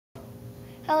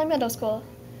Holly Middle School,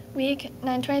 week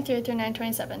 923 through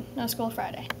 927, no school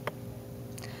Friday.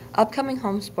 Upcoming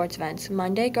home sports events: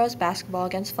 Monday, girls basketball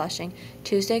against Flushing.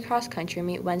 Tuesday, cross country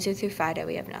meet. Wednesday through Friday,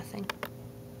 we have nothing.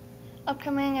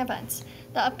 Upcoming events.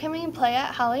 The upcoming play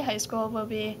at Holly High School will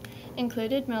be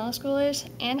included middle schoolers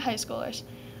and high schoolers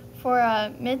for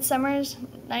a Midsummer's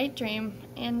Night Dream,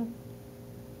 and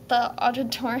the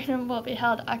auditorium will be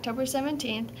held October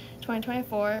 17th,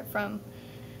 2024 from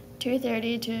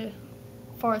 2:30 to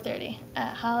 4:30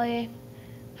 at Holly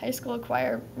High School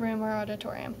Choir Room or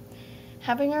Auditorium.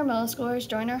 Having our middle schoolers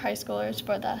join our high schoolers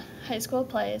for the high school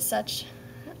play is such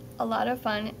a lot of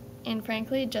fun and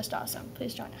frankly just awesome.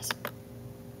 Please join us.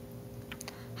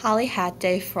 Holly Hat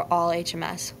Day for all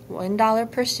HMS.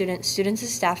 $1 per student. Students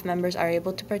and staff members are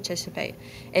able to participate.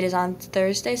 It is on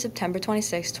Thursday, September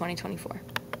 26, 2024.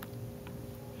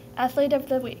 Athlete of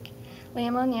the Week.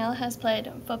 Liam O'Neill has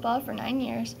played football for 9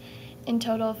 years, in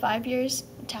total 5 years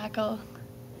tackle,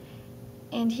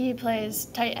 and he plays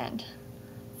tight end,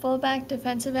 fullback,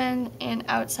 defensive end, and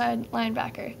outside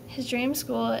linebacker. His dream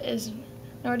school is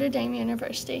Notre Dame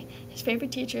University. His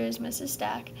favorite teacher is Mrs.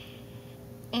 Stack,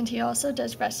 and he also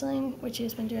does wrestling, which he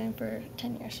has been doing for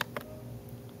 10 years.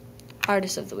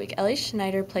 Artist of the Week. Ellie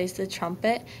Schneider plays the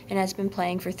trumpet and has been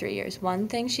playing for 3 years. One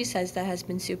thing she says that has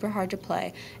been super hard to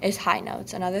play is high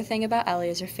notes. Another thing about Ellie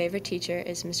is her favorite teacher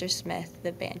is Mr. Smith,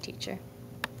 the band teacher.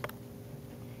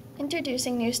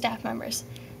 Introducing new staff members.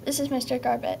 This is Mr.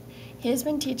 Garbett. He has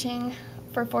been teaching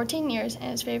for 14 years,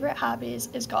 and his favorite hobbies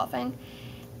is golfing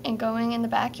and going in the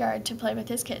backyard to play with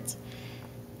his kids.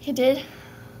 He did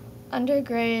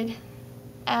undergrad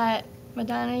at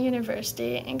Madonna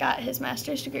University and got his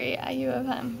master's degree at U of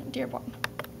M, Dearborn.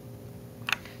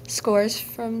 Scores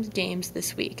from games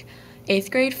this week. 8th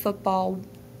grade football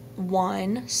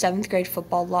won, 7th grade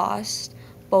football lost.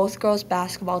 Both girls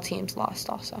basketball teams lost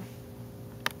also.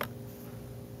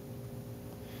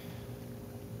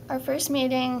 Our first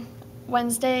meeting,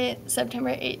 Wednesday,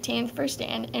 September 18th, for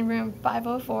stand in room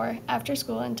 504 after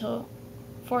school until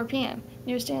 4 p.m.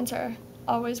 New stands are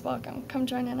always welcome. Come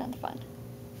join in on the fun.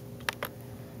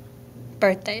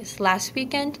 Birthdays. Last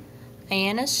weekend,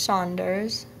 Ayanna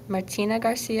Saunders, Martina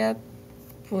Garcia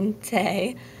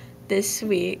Punte. This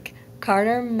week,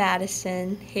 Carter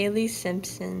Madison, Haley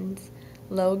Simpsons,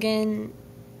 Logan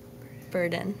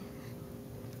Burden.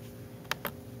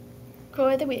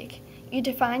 Quote of the week. You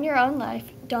define your own life.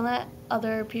 Don't let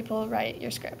other people write your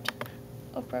script.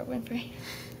 Oprah Winfrey.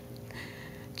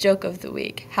 Joke of the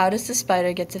week. How does the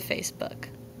spider get to Facebook?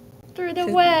 Through the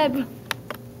web.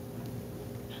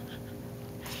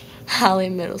 Holly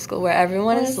Middle School, where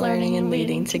everyone is learning and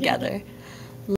leading together.